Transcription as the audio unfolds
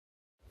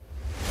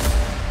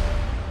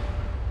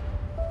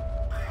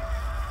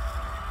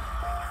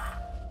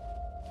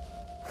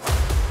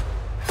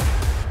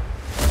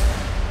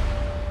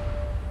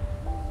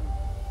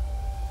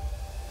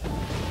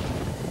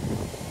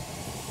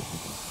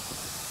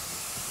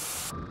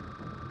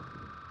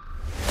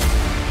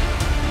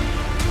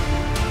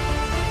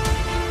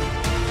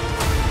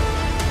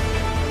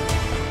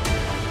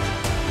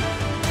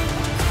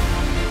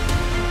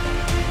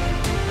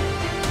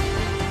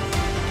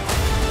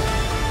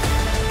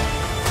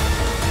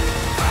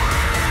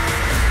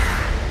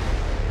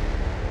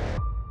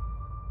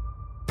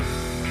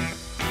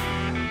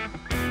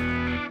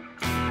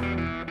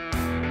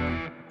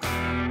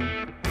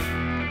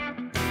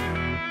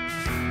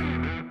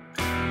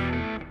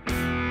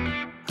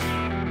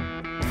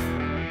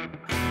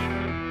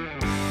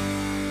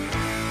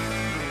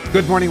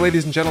Good morning,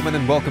 ladies and gentlemen,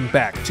 and welcome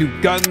back to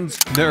Guns,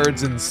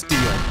 Nerds, and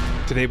Steel.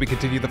 Today we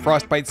continue the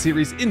Frostbite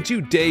series into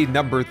day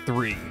number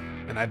 3.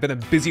 And I've been a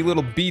busy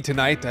little bee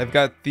tonight. I've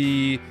got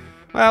the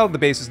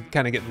base is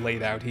kind of getting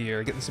laid out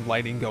here, getting some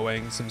lighting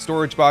going, some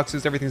storage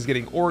boxes, everything's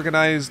getting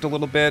organized a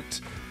little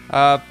bit.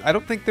 I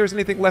don't think there's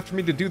anything left for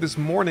me to do this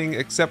morning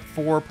except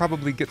for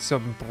probably get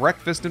some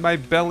breakfast in my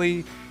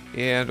belly,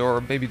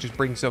 or maybe just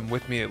bring some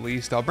with me at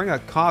least. I'll bring a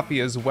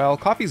coffee as well.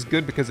 Coffee's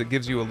good because it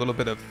gives you a little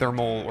bit of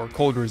thermal or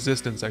cold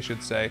resistance, I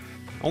should say.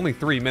 Only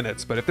 3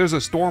 minutes, but if there's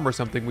a storm or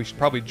something, we should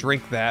probably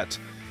drink that.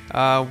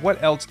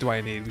 What else do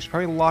I need? We should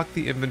probably lock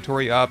the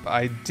inventory up.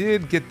 I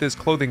did get this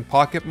clothing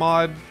pocket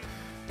mod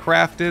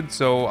crafted,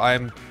 so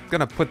I'm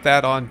gonna put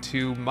that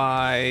onto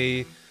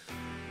my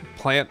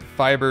plant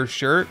fiber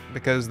shirt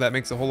because that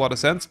makes a whole lot of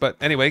sense. But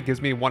anyway, it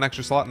gives me 1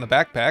 extra slot in the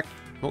backpack.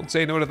 Won't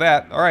say no to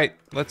that. All right,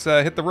 let's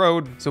hit the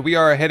road. So we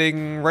are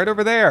heading right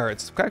over there.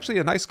 It's actually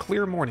a nice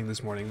clear morning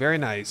this morning. Very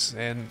nice.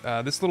 And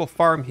this little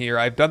farm here,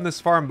 I've done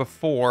this farm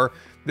before.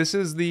 This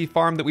is the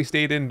farm that we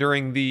stayed in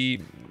during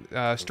the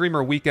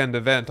streamer weekend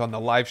event on the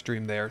live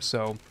stream there.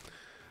 So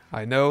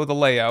I know the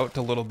layout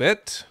a little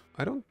bit.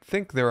 I don't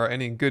think there are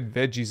any good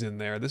veggies in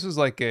there. This is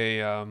like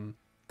a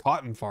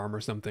cotton farm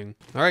or something.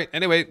 All right,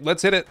 anyway,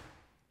 let's hit it.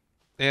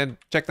 And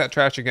check that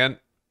trash again.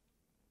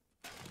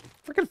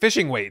 Freaking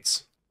fishing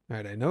weights. All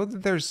right, I know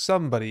that there's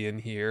somebody in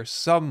here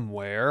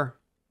somewhere.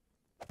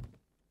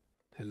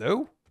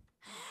 Hello?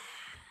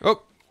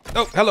 Oh,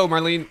 hello,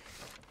 Marlene.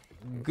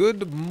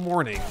 Good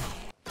morning.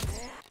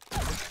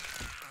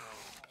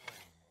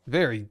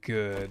 Very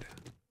good.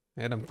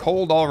 And I'm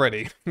cold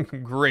already.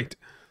 Great.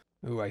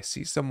 Ooh, I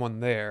see someone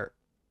there.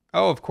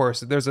 Oh, of course,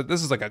 this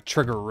is like a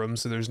trigger room,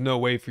 so there's no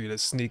way for you to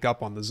sneak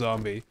up on the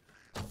zombie.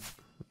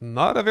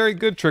 Not a very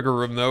good trigger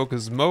room, though,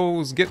 because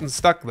Mo's getting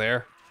stuck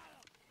there.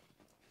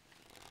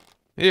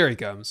 Here he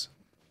comes.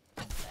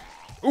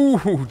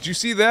 Ooh, did you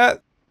see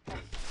that?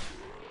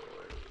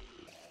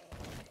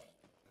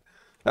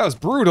 That was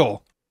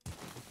brutal.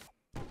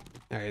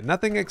 Alright,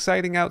 nothing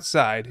exciting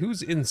outside.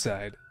 Who's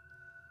inside?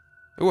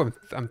 Ooh,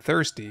 I'm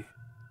thirsty.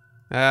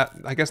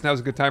 I guess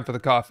now's a good time for the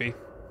coffee.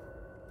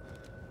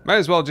 Might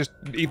as well just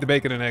eat the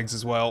bacon and eggs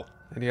as well.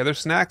 Any other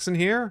snacks in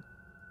here?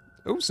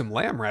 Ooh, some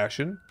lamb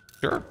ration.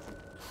 Sure.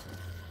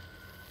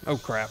 Oh,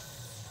 crap.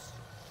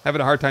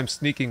 Having a hard time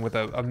sneaking with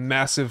a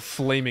massive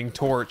flaming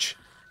torch.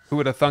 Who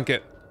would have thunk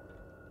it?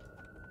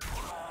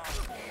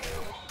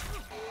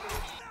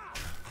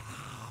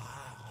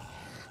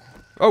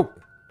 Oh,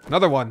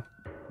 another one.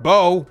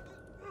 Bo.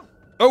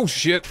 Oh,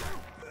 shit.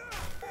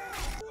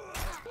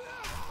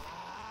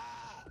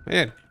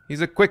 Man,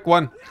 he's a quick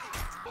one.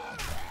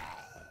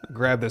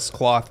 Grab this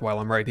cloth while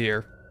I'm right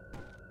here.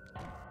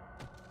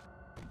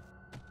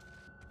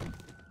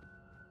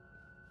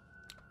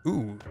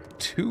 Ooh,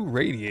 2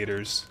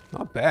 radiators.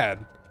 Not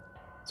bad.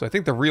 So I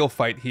think the real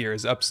fight here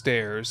is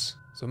upstairs.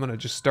 So I'm gonna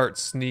just start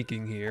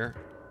sneaking here.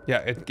 Yeah,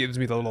 it gives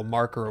me the little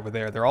marker over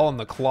there. They're all in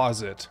the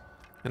closet.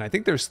 And I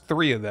think there's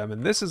 3 of them.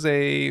 And this is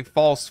a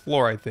false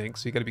floor, I think,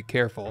 so you gotta be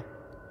careful.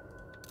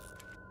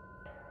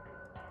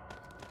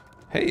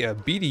 Hey, a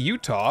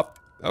BDU top.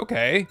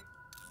 Okay.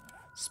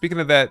 Speaking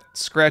of that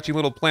scratchy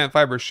little plant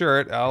fiber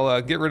shirt,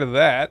 I'll get rid of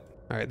that.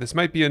 Alright, this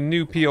might be a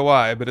new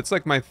POI, but it's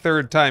like my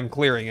 3rd time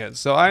clearing it,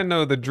 so I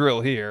know the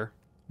drill here.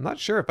 I'm not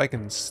sure if I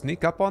can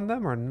sneak up on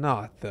them or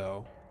not,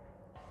 though.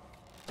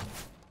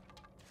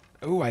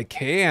 Oh, I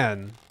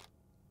can.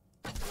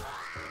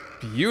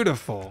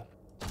 Beautiful.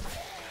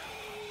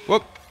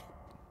 Whoop.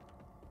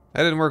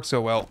 That didn't work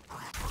so well.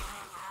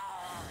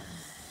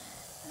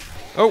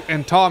 Oh,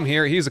 and Tom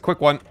here, he's a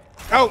quick one.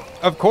 Oh,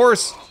 of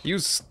course! You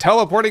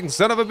teleporting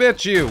son of a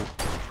bitch, you!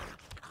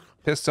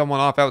 Pissed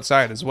someone off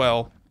outside as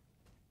well.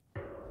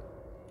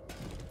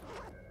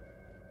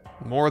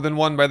 More than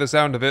one by the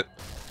sound of it.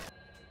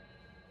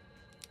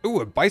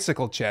 Ooh, a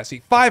bicycle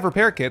chassis. 5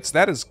 repair kits.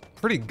 That is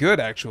pretty good,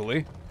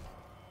 actually.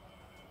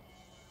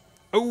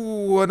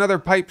 Ooh, another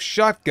pipe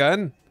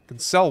shotgun. Can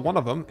sell one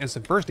of them. And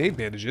some first aid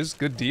bandages.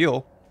 Good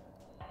deal.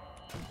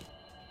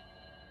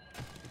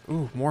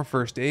 Ooh, more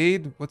first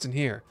aid. What's in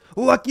here?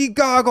 Lucky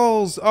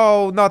goggles!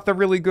 Oh, not the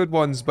really good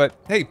ones, but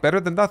hey, better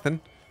than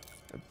nothing.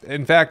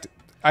 In fact,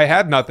 I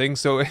had nothing,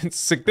 so it's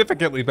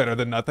significantly better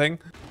than nothing.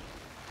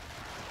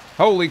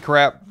 Holy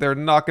crap, they're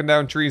knocking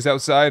down trees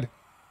outside.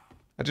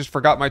 I just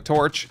forgot my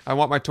torch. I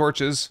want my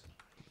torches.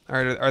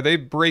 Alright, are they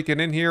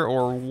breaking in here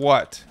or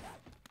what?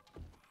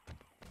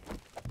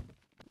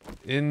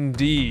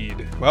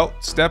 Indeed. Well,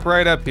 step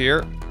right up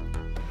here.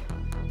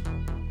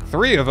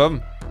 3 of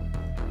them.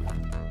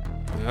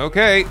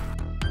 Okay.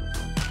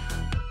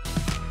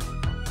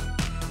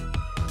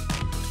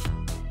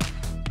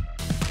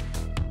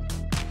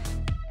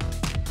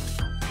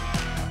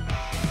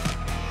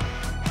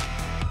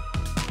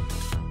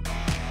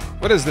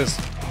 What is this?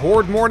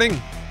 Horde morning?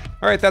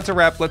 Alright, that's a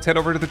wrap. Let's head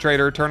over to the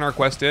trader, turn our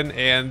quest in,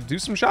 and do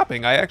some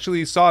shopping. I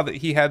actually saw that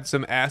he had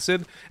some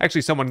acid.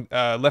 Actually, someone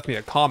left me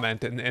a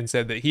comment and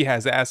said that he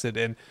has acid,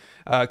 and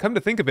Come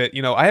to think of it,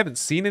 you know, I haven't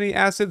seen any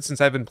acid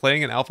since I've been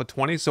playing in Alpha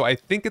 20, so I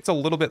think it's a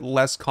little bit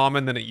less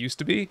common than it used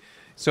to be.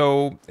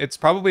 So it's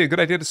probably a good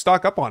idea to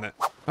stock up on it.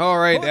 All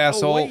right,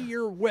 asshole. Put away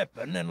your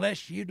weapon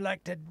unless you'd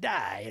like to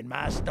die in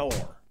my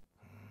store.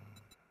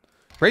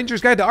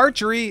 Ranger's Guide to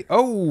Archery.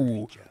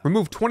 Oh,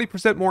 remove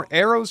 20% more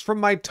arrows from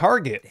my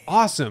target.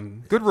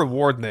 Awesome. Good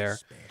reward there.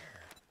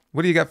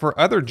 What do you got for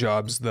other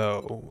jobs,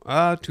 though?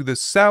 To the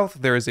south,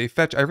 there is a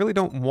fetch. I really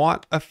don't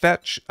want a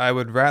fetch. I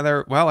would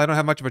rather... Well, I don't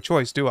have much of a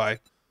choice, do I?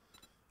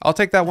 I'll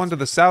take that one to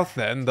the south,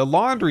 then. The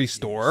laundry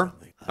store.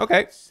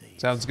 Okay,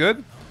 sounds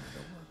good.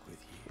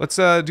 Let's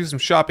do some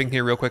shopping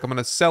here real quick. I'm going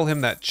to sell him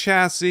that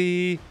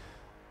chassis.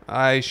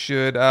 I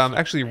should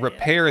actually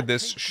repair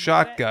this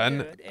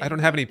shotgun. I don't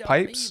have any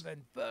pipes.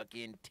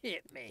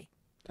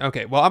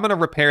 Okay, well, I'm going to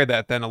repair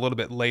that then a little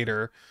bit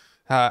later.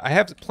 I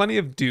have plenty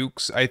of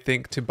dukes, I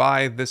think, to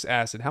buy this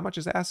acid. How much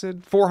is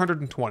acid?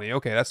 420.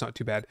 Okay, that's not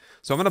too bad.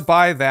 So I'm going to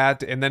buy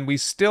that, and then we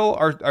still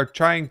are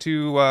trying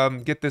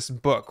to get this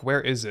book.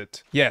 Where is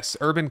it? Yes,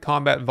 Urban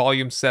Combat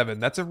Volume 7.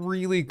 That's a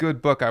really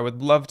good book. I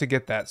would love to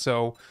get that.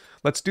 So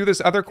let's do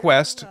this other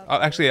quest.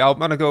 Actually, I'm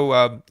going to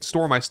go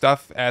store my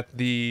stuff at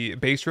the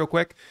base real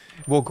quick.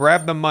 We'll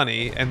grab the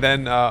money, and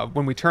then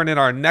when we turn in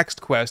our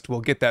next quest, we'll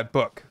get that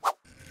book.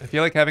 I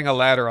feel like having a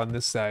ladder on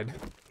this side,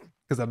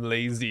 because I'm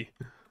lazy.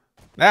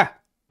 Ah!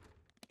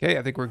 Okay,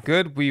 I think we're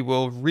good. We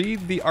will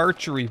read the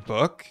archery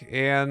book,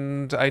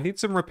 and I need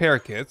some repair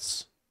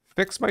kits.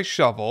 Fix my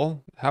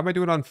shovel. How am I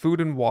doing on food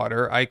and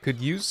water? I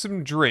could use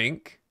some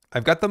drink.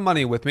 I've got the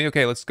money with me.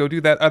 Okay, let's go do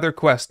that other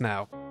quest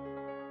now.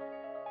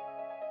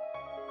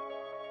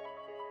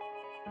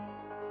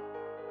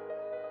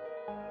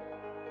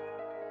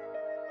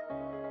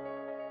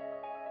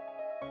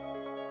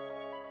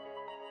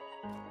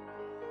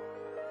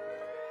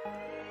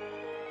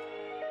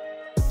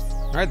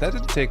 Alright, that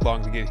didn't take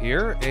long to get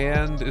here,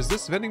 and is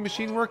this vending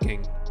machine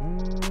working?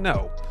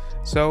 No.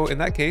 So, in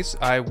that case,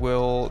 I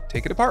will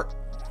take it apart.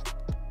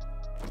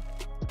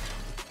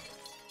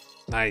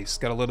 Nice,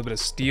 got a little bit of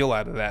steel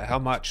out of that. How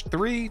much?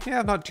 3?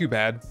 Yeah, not too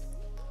bad.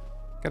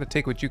 Gotta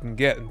take what you can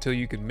get until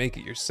you can make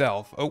it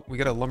yourself. Oh, we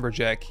got a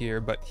lumberjack here,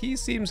 but he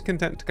seems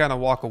content to kind of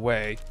walk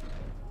away.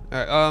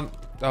 Alright,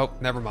 oh,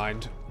 never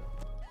mind.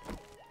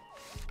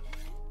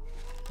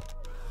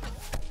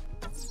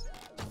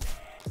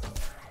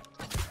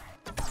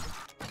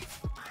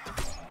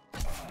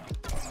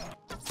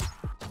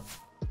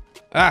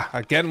 Ah,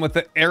 again with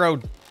the arrow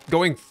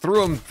going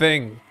through him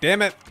thing.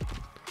 Damn it.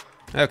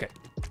 Okay,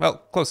 well,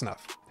 close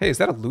enough. Hey, is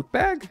that a loot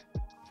bag?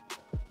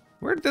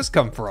 Where did this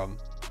come from?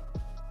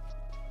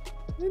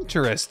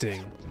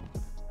 Interesting.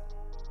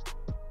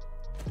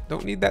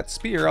 Don't need that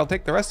spear. I'll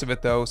take the rest of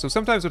it, though. So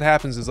sometimes what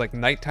happens is, like,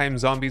 nighttime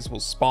zombies will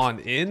spawn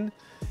in,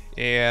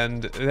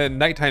 and then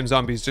nighttime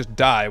zombies just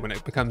die when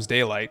it becomes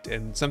daylight.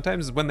 And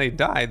sometimes when they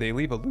die, they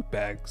leave a loot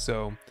bag.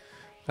 So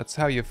that's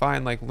how you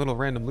find, like, little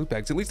random loot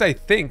bags. At least I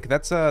think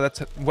that's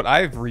what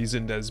I've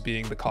reasoned as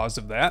being the cause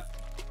of that.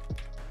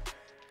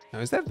 Now,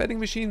 is that vending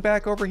machine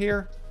back over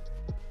here?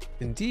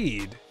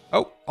 Indeed.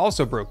 Oh,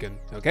 also broken.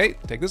 Okay,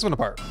 take this one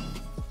apart.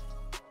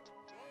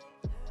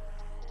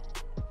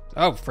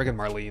 Oh, friggin'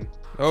 Marlene.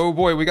 Oh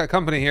boy, we got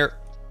company here.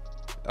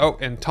 Oh,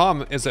 and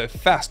Tom is a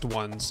fast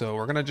one, so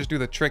we're gonna just do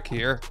the trick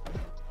here.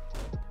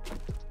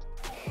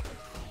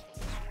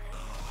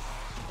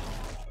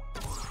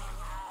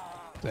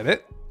 Is that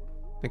it?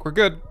 I think we're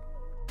good.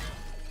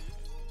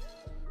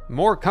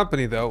 More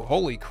company, though.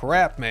 Holy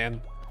crap,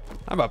 man.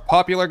 I'm a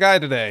popular guy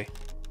today.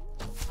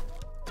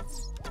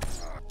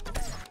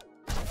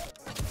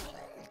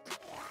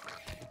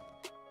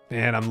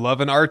 Man, I'm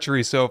loving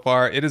archery so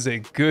far. It is a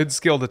good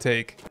skill to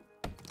take.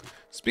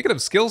 Speaking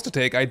of skills to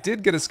take, I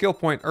did get a skill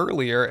point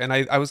earlier, and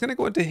I was going to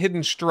go into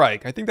Hidden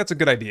Strike. I think that's a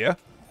good idea.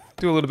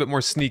 Do a little bit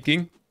more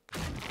sneaking.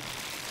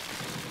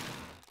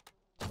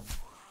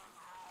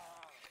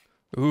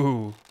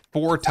 Ooh.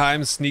 4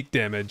 times sneak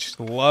damage.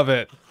 Love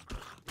it.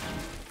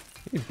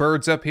 Any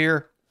birds up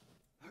here?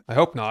 I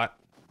hope not.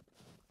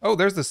 Oh,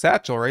 there's the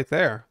satchel right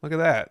there. Look at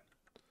that.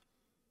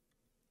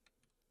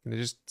 Gonna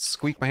just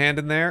squeak my hand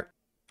in there.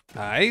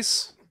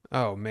 Nice.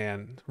 Oh,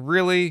 man.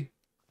 Really?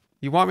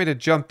 You want me to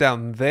jump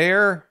down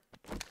there?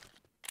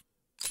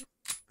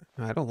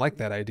 I don't like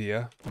that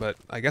idea, but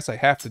I guess I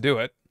have to do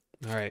it.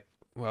 All right.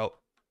 Well,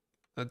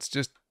 let's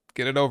just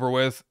get it over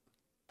with.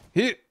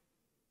 Hit.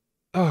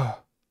 Oh.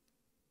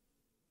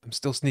 I'm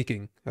still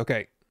sneaking.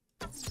 Okay.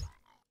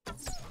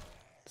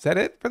 Is that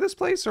it for this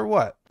place or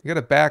what? We got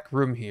a back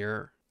room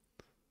here.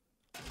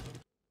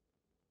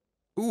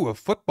 Ooh, a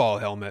football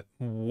helmet.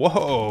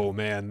 Whoa,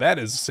 man. That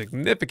is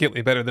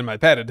significantly better than my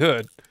padded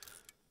hood.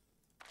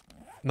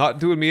 Not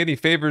doing me any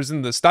favors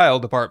in the style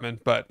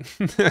department, but...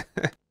 Got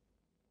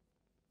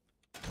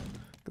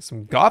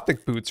some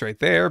gothic boots right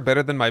there.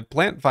 Better than my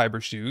plant fiber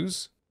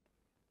shoes.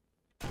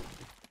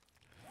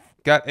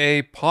 Got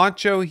a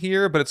poncho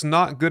here, but it's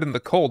not good in the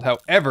cold.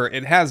 However,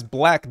 it has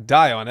black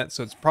dye on it,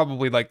 so it's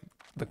probably like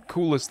the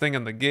coolest thing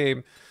in the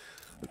game.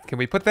 Can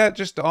we put that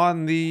just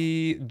on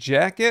the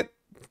jacket?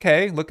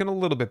 Okay, looking a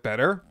little bit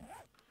better.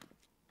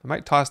 I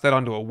might toss that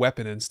onto a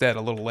weapon instead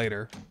a little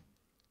later.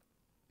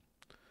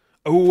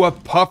 Oh, a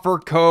puffer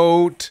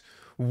coat.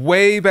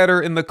 Way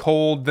better in the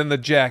cold than the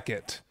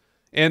jacket.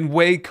 And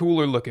way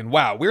cooler looking.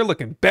 Wow, we're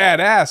looking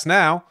badass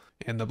now.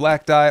 And the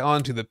black dye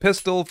onto the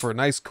pistol for a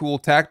nice, cool,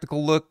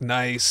 tactical look.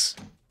 Nice.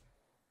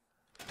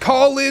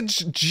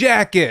 College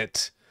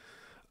jacket.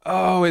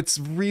 Oh, it's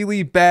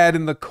really bad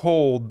in the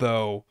cold,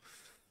 though.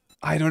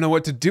 I don't know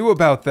what to do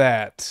about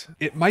that.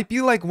 It might be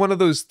like one of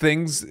those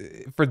things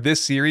for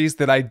this series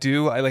that I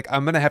do.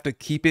 I'm gonna have to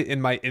keep it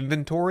in my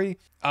inventory.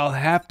 I'll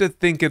have to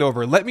think it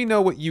over. Let me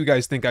know what you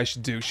guys think I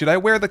should do. Should I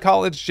wear the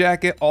college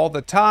jacket all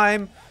the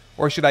time?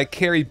 Or should I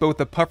carry both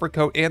the puffer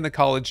coat and the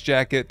college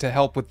jacket to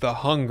help with the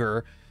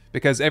hunger?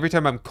 Because every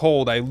time I'm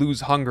cold, I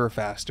lose hunger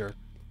faster.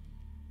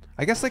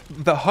 I guess like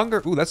the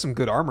hunger, ooh, that's some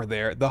good armor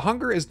there. The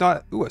hunger is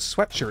not, ooh, a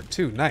sweatshirt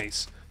too,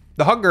 nice.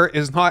 The hunger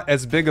is not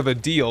as big of a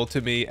deal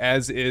to me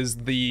as is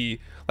the,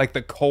 like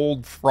the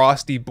cold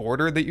frosty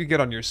border that you get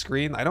on your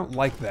screen. I don't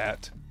like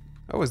that.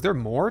 Oh, is there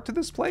more to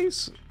this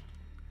place?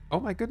 Oh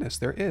my goodness,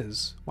 there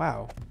is.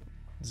 Wow.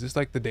 Is this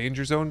like the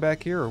danger zone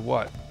back here or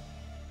what?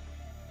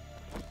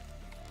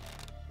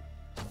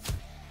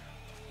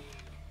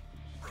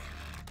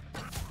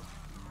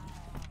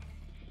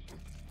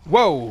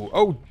 Whoa,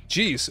 oh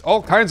geez,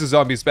 all kinds of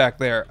zombies back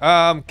there.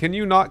 Can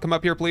you not come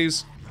up here,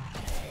 please?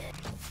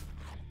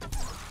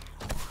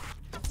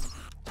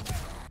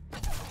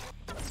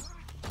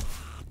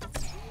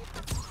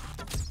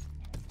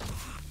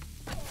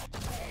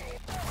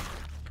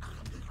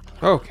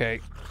 Okay,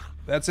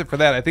 that's it for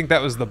that. I think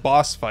that was the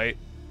boss fight.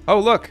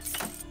 Oh, look.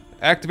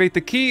 Activate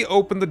the key,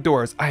 open the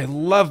doors. I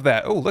love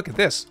that. Oh, look at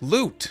this.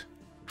 Loot.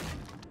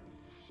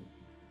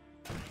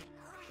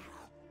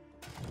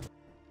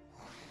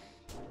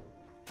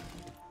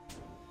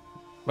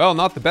 Well,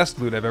 not the best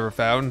loot I've ever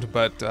found,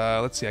 but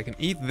let's see. I can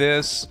eat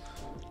this,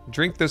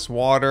 drink this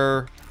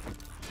water.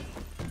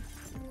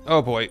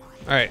 Oh, boy.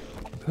 All right.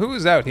 Who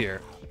is out here?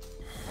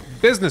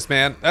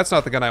 Businessman. That's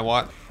not the gun I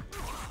want.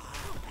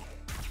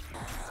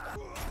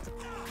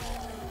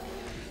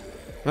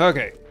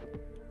 Okay,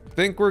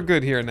 think we're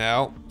good here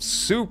now.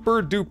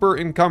 Super duper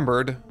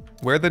encumbered.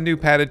 Wear the new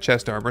padded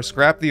chest armor,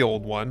 scrap the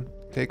old one.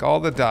 Take all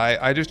the dye.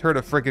 I just heard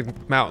a freaking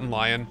mountain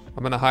lion.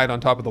 I'm gonna hide on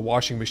top of the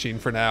washing machine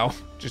for now.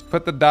 Just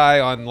put the dye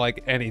on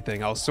like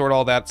anything. I'll sort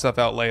all that stuff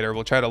out later.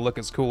 We'll try to look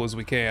as cool as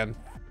we can.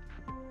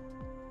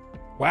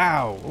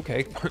 Wow,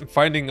 okay.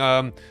 Finding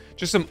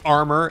just some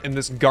armor in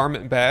this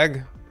garment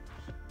bag.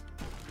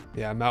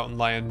 Yeah, mountain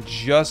lion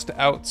just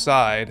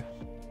outside.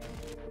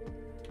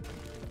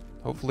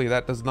 Hopefully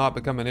that does not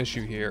become an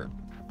issue here.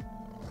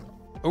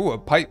 Oh, a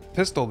pipe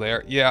pistol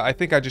there. Yeah, I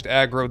think I just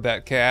aggroed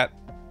that cat.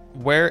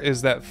 Where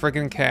is that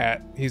friggin'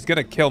 cat? He's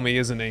gonna kill me,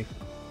 isn't he?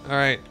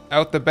 Alright,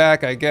 out the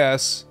back, I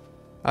guess.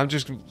 I'm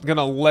just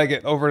gonna leg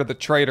it over to the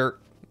trader.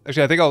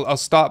 Actually, I think I'll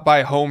stop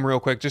by home real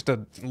quick just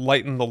to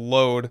lighten the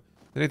load.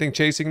 Anything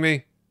chasing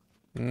me?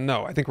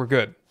 No, I think we're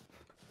good.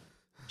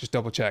 Just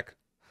double check.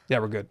 Yeah,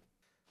 we're good.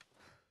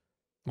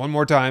 One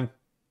more time.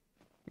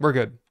 We're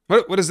good.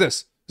 What is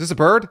this? Is this a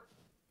bird?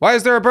 Why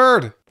is there a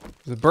bird?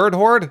 Is it a bird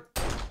horde?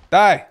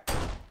 Die.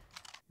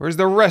 Where's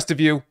the rest of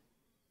you?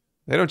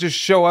 They don't just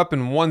show up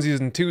in onesies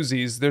and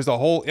twosies. There's a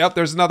whole... Yep,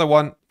 there's another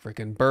one.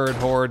 Freaking bird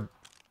horde.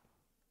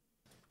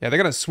 Yeah, they're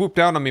gonna swoop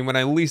down on me when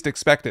I least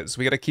expect it, so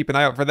we gotta keep an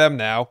eye out for them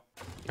now.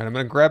 And I'm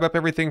gonna grab up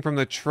everything from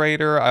the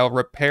trader. I'll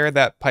repair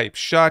that pipe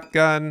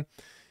shotgun.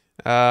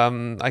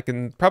 I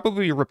can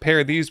probably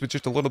repair these with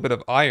just a little bit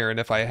of iron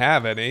if I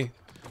have any.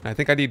 I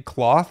think I need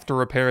cloth to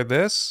repair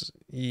this.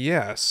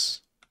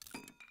 Yes.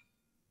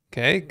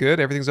 Okay, good.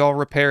 Everything's all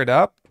repaired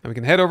up. And we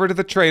can head over to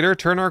the trader,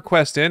 turn our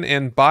quest in,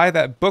 and buy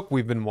that book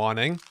we've been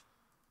wanting.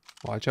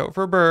 Watch out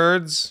for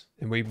birds.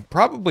 And we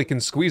probably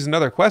can squeeze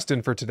another quest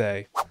in for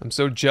today. I'm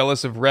so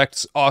jealous of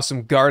Rekt's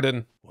awesome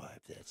garden.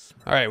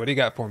 Alright, what do you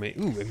got for me?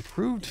 Ooh,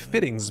 improved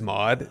fittings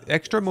mod.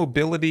 Extra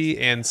mobility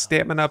and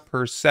stamina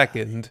per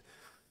second.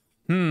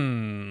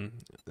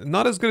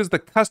 Not as good as the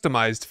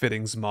customized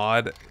fittings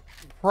mod.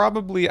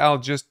 Probably I'll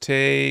just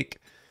take...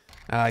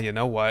 you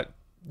know what?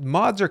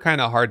 Mods are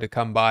kind of hard to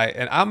come by,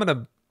 and I'm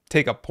gonna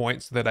take a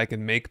point so that I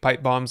can make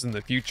pipe bombs in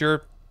the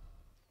future.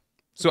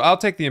 So I'll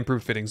take the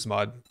improved fittings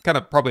mod. Kind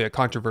of probably a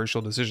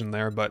controversial decision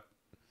there, but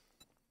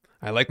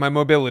I like my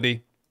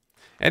mobility.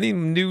 Any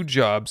new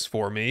jobs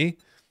for me?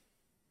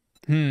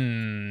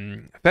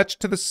 Fetch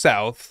to the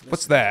south.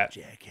 What's that?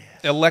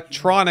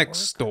 Electronics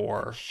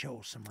store.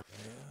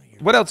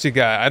 What else you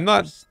got? I'm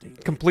not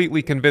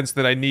completely convinced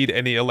that I need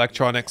any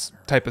electronics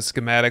type of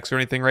schematics or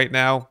anything right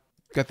now.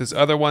 Got this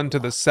other one to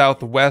the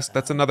southwest.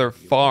 That's another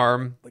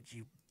farm.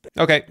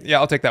 Okay, yeah,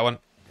 I'll take that one.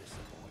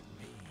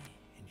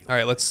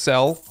 Alright, let's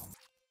sell.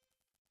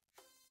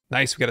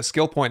 Nice, we got a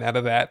skill point out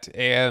of that.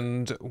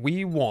 And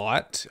we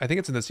want, I think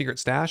it's in the secret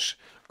stash,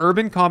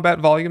 Urban Combat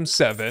Volume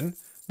 7.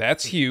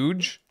 That's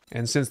huge.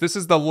 And since this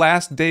is the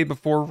last day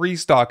before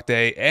restock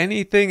day,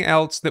 anything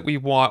else that we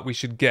want, we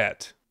should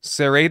get.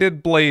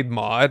 Serrated Blade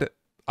mod.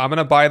 I'm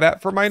gonna buy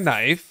that for my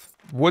knife.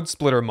 Wood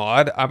Splitter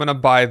mod. I'm gonna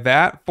buy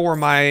that for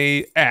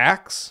my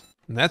axe.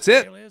 And that's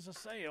it. Sale is a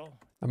sale.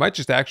 I might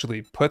just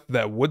actually put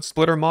that wood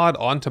splitter mod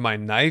onto my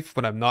knife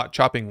when I'm not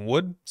chopping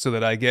wood so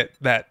that I get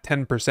that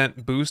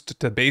 10% boost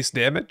to base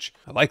damage.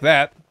 I like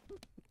that.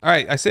 All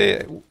right, I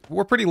say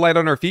we're pretty light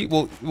on our feet.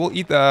 We'll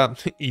eat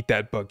eat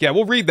that book. Yeah,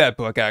 we'll read that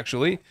book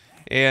actually.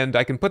 And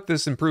I can put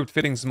this improved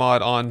fittings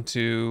mod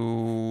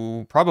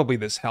onto probably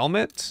this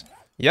helmet.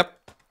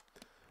 Yep.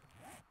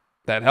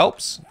 That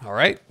helps. All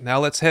right, now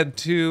let's head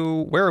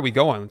to, where are we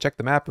going? Check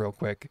the map real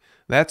quick.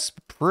 That's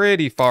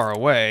pretty far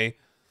away.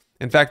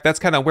 In fact, that's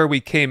kind of where we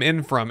came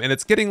in from, and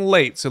it's getting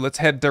late, so let's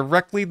head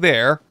directly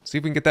there. See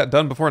if we can get that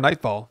done before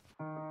nightfall.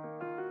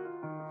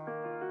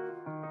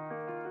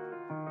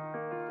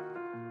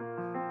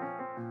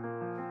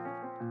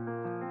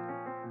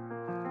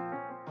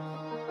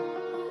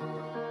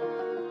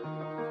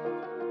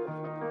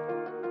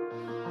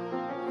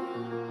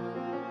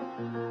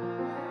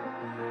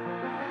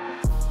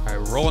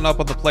 Rolling up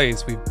on the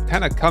place. We've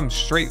kind of come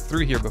straight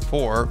through here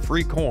before.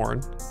 Free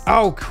corn.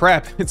 Oh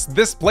crap, it's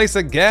this place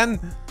again?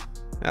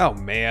 Oh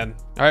man.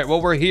 All right,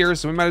 well we're here,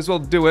 so we might as well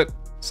do it.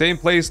 Same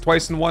place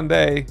twice in one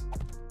day.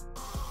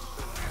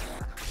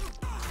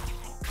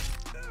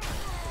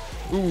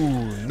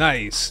 Ooh,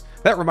 nice.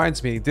 That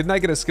reminds me, didn't I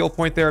get a skill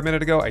point there a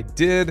minute ago? I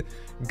did.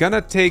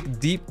 Gonna take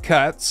deep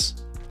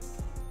cuts.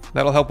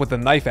 That'll help with the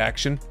knife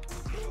action.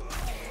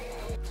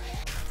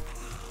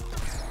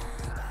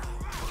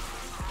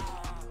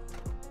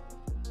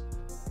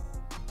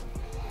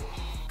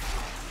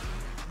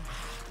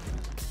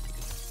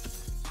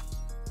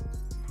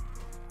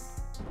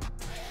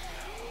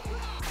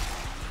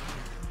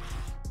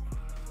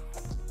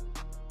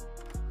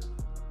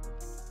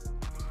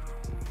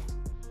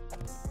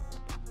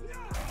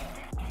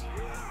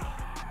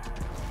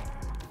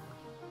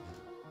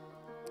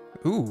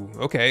 Ooh,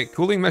 okay.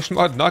 Cooling mesh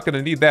mod, not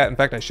gonna need that. In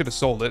fact, I should have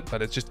sold it,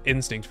 but it's just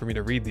instinct for me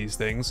to read these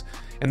things.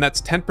 And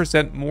that's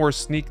 10% more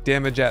sneak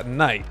damage at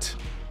night.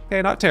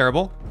 Okay, not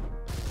terrible.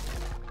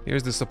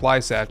 Here's the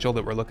supply satchel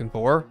that we're looking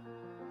for.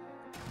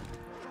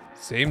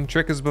 Same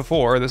trick as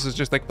before. This is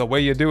just like the way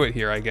you do it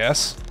here, I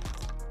guess.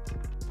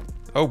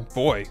 Oh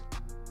boy.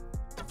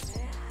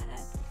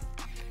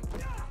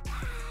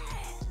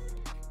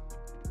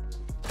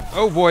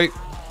 Oh boy.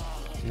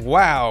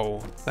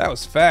 Wow, that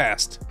was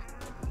fast.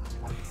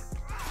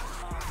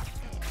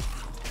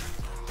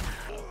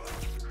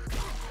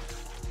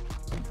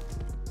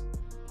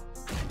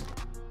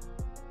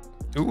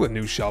 Ooh, a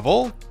new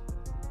shovel.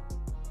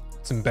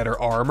 Some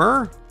better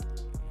armor.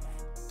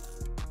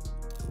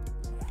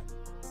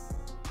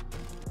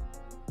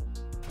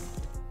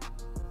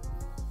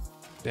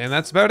 And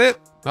that's about it.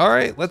 All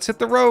right, let's hit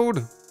the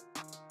road.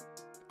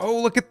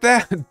 Oh, look at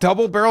that.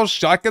 Double barrel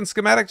shotgun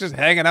schematic just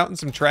hanging out in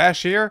some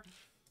trash here.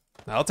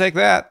 I'll take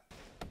that.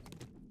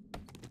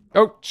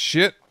 Oh,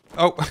 shit.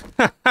 Oh,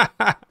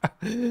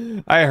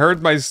 I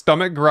heard my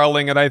stomach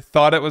growling and I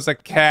thought it was a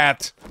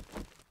cat.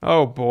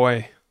 Oh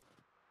boy.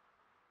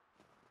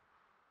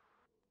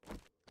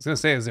 I was gonna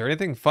say, is there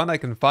anything fun I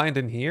can find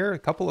in here? A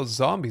couple of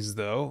zombies,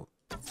 though.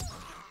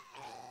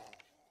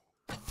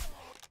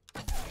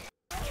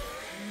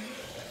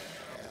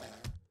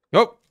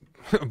 Oh,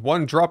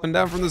 one dropping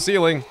down from the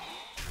ceiling.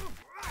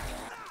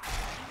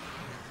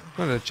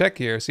 I'm gonna check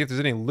here, see if there's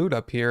any loot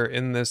up here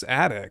in this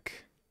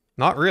attic.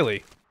 Not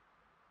really.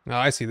 Oh,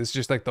 I see. This is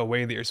just like the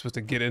way that you're supposed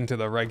to get into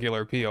the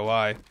regular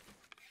POI.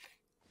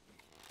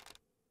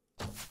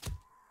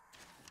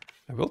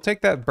 I will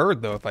take that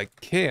bird, though, if I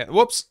can.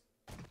 Whoops!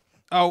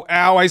 Oh,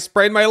 ow, I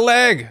sprained my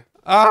leg!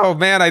 Oh,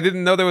 man, I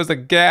didn't know there was a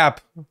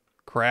gap.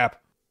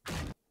 Crap.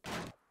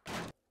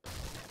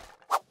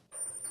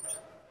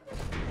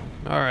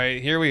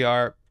 Alright, here we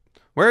are.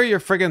 Where are your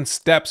friggin'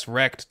 steps,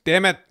 Rekt?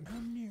 Damn it!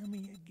 Come near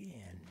me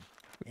again.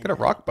 Look at a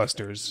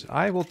rockbusters.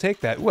 I will take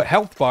that. Ooh, a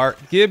health bar.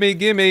 Gimme,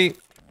 gimme!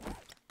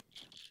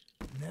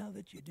 Now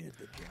that you did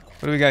the job.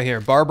 What do we got here?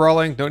 Bar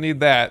brawling? Don't need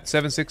that.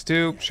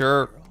 762?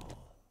 Sure.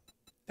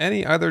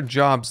 Any other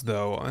jobs,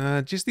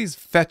 though? Just these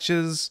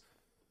fetches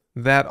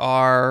that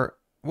are...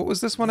 What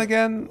was this one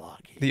again?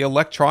 The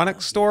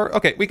electronics store?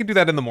 Okay, we can do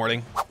that in the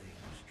morning.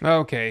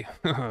 Okay.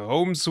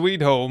 Home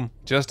sweet home.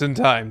 Just in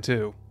time,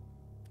 too.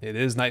 It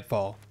is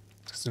nightfall.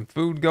 Let's get some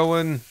food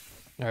going.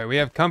 Alright, we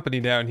have company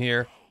down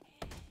here.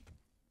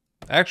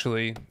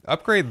 Actually,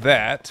 upgrade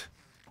that.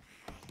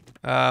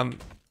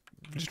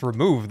 Just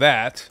remove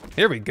that.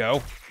 Here we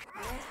go.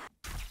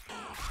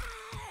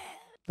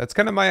 That's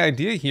kind of my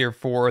idea here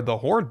for the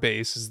Horde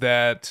base, is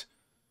that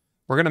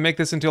we're going to make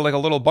this into like a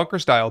little bunker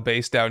style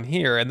base down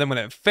here, and then when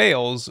it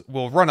fails,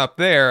 we'll run up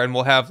there and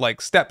we'll have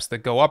like steps that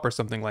go up or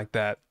something like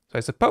that. So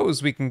I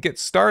suppose we can get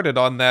started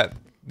on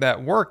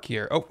that work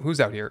here. Oh,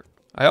 who's out here?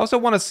 I also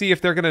want to see if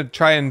they're going to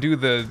try and do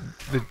the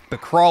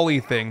crawly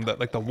thing,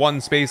 like the one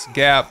space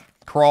gap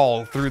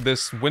crawl through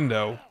this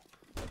window.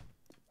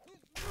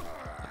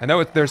 I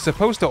know there's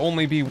supposed to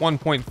only be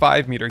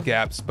 1.5 meter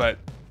gaps, but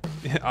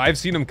I've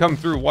seen them come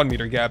through 1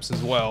 meter gaps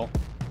as well.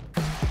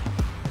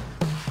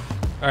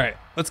 All right,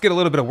 let's get a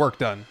little bit of work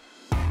done.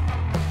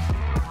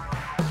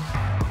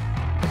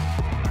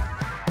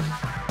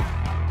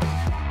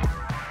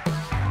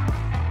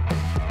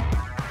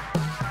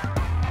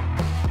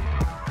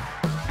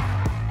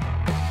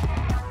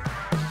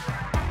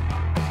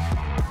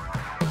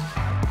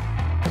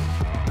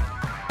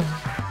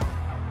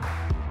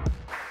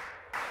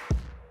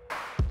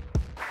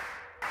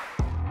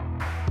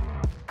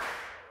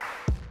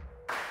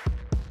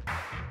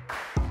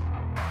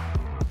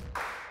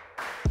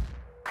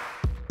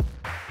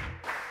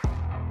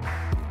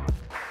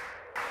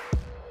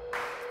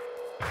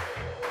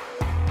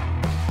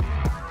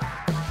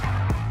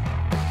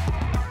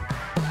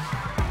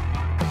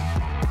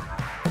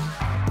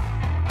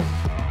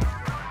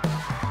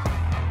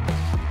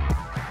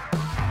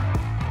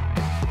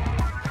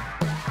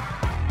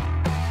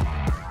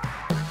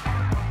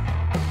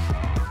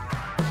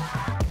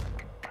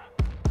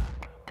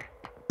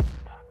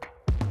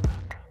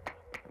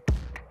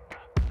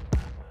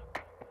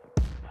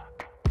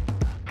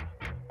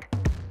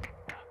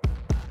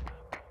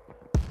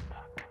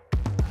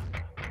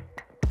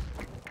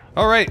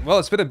 All right, well,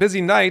 it's been a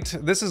busy night.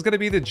 This is going to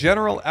be the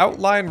general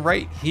outline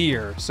right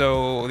here.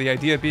 So the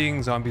idea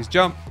being zombies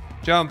jump,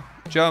 jump,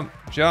 jump,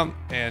 jump,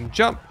 and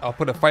jump. I'll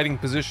put a fighting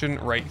position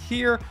right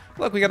here.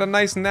 Look, we got a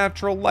nice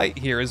natural light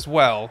here as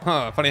well.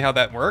 Funny how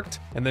that worked.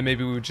 And then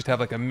maybe we would just have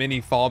like a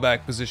mini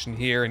fallback position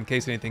here in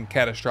case anything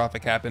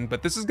catastrophic happened.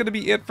 But this is going to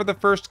be it for the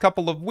first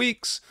couple of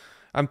weeks.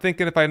 I'm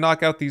thinking if I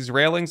knock out these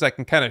railings, I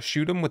can kind of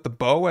shoot them with the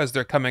bow as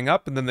they're coming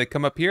up, and then they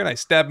come up here and I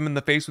stab them in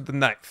the face with the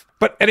knife.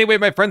 But anyway,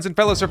 my friends and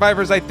fellow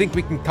survivors, I think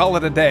we can call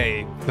it a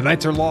day. The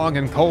nights are long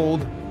and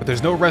cold, but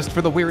there's no rest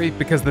for the weary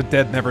because the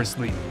dead never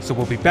sleep. So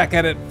we'll be back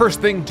at it first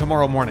thing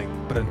tomorrow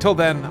morning. But until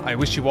then, I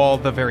wish you all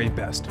the very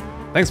best.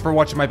 Thanks for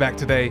watching my back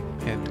today,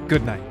 and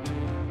good night.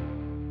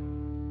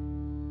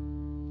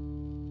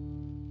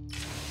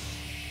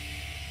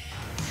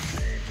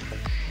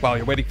 While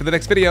you're waiting for the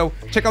next video,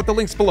 check out the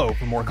links below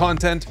for more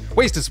content,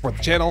 ways to support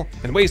the channel,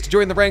 and ways to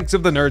join the ranks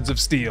of the Nerds of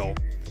Steel.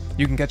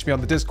 You can catch me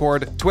on the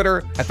Discord,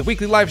 Twitter, at the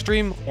weekly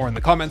livestream, or in the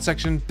comment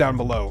section down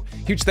below.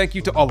 Huge thank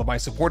you to all of my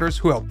supporters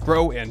who helped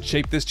grow and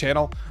shape this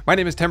channel. My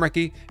name is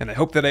Franky, and I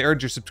hope that I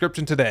earned your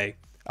subscription today.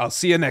 I'll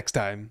see you next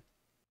time.